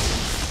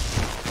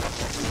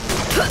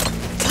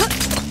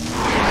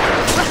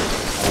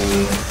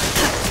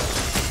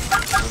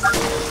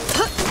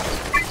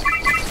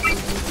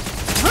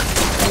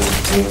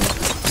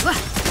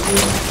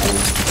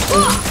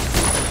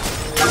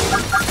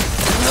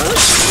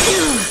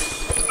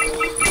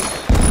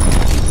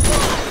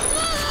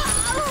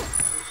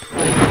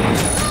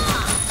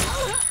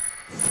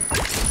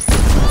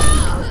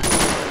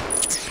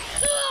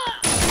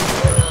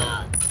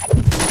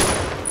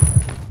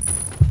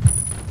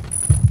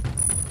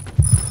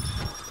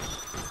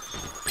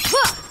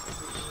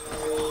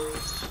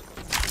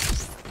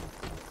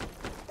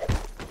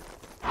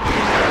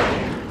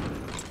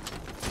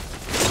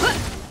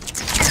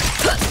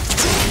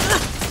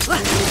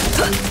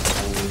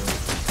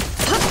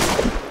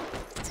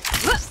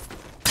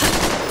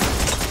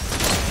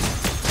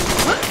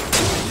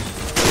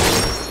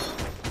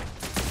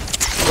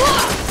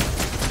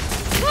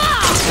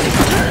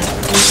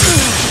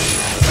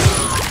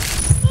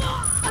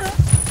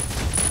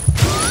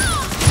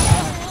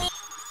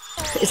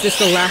 Is this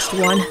the last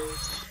one?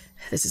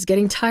 This is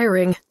getting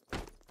tiring.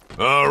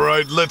 All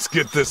right, let's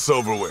get this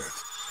over with.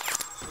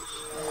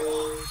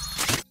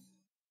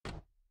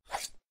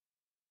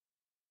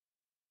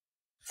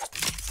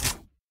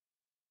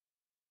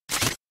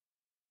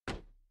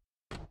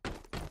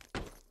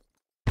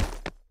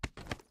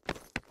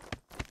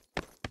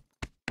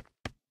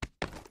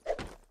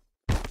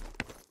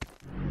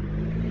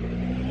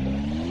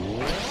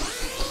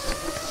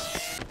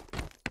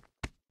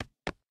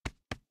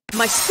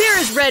 My spear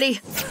is ready!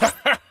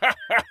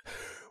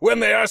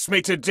 When they asked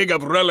me to dig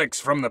up relics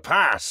from the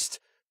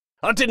past,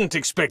 I didn't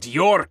expect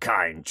your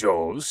kind,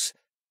 Joes.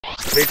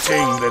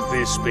 Fitting that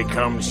this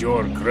becomes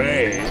your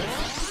grave.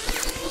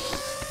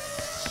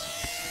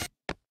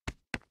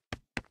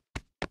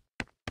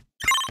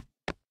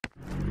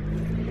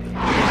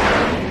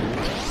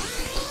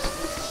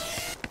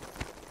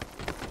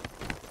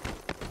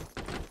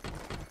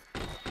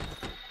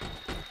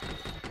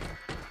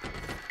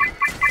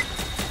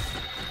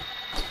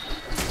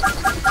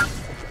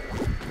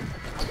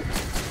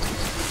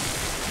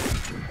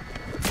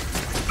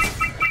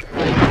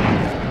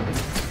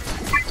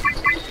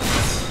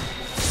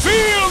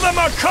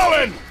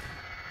 Cullen!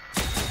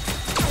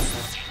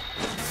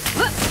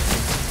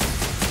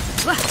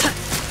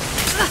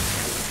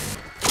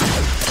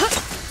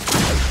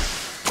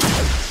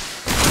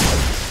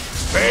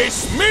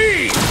 Face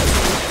me!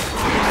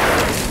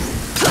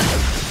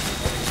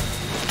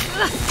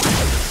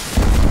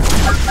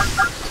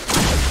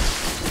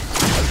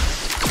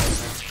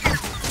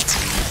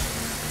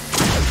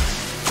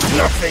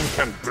 Nothing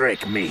can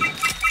break me.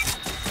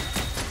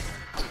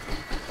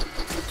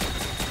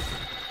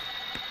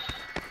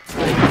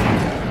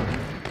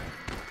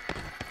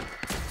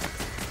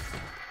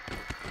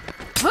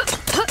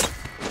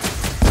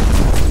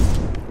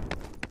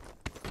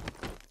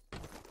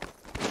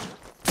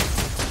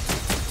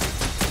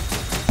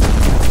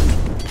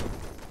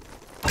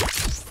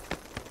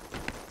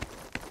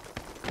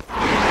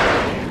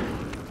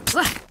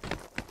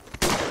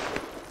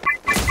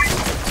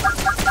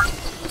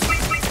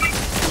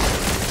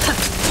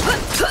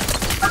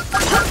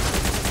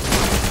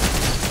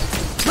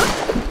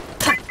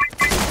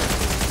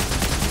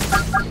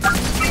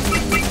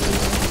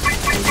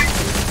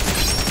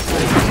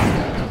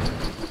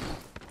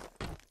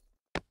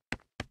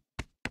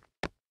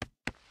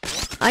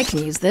 I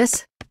can use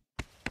this.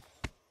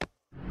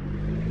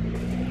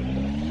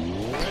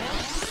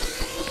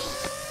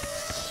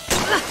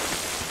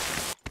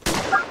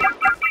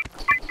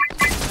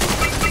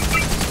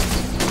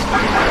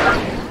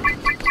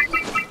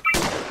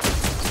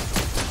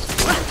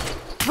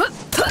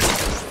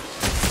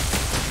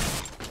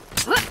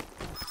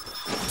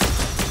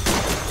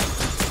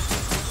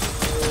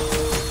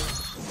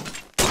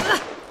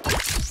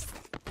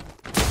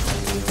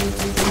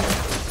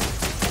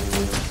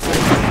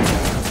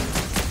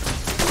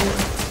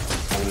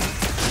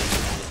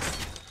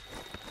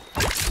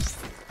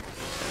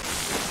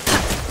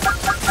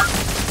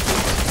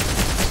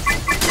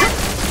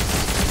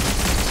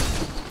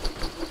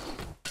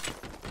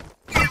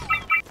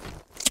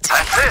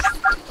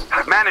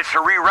 To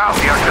reroute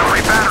the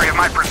auxiliary battery of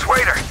my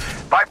persuader,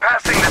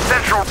 bypassing the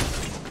central...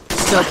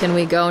 So can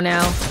we go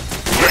now?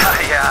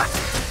 Yeah.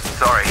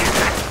 Sorry.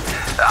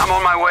 I'm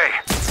on my way.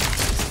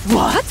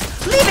 What?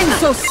 Leaving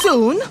so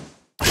soon?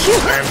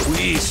 And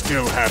we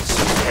still have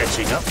some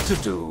catching up to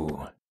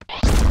do.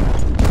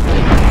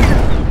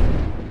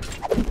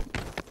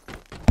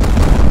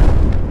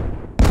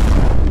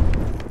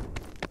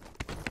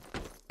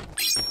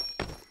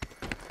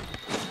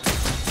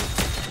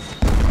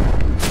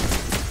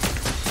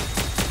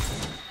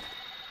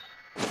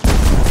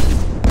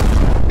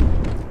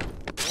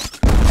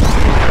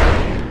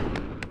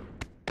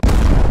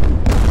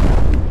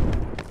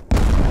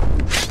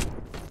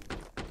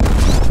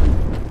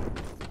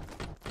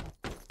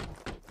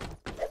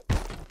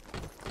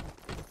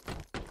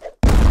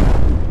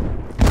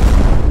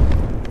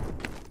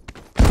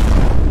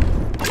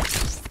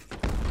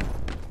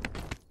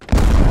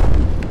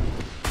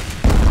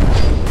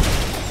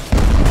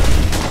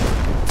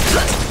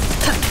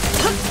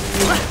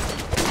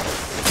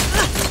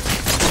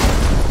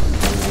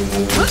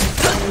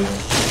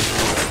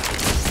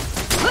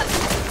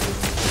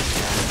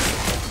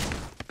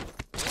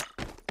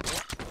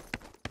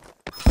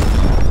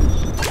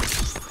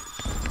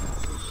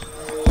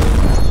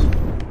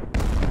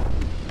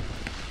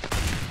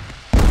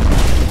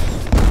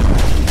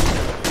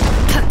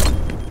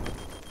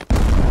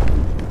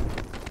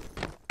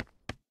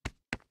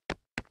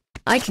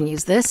 I can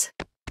use this.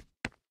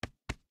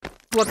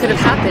 What could have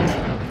happened?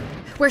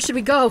 Where should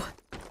we go?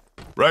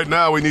 Right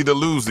now we need to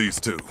lose these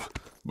two,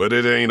 but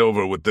it ain't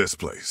over with this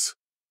place.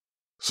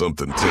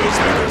 Something tells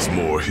me there's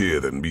more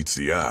here than meets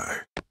the eye.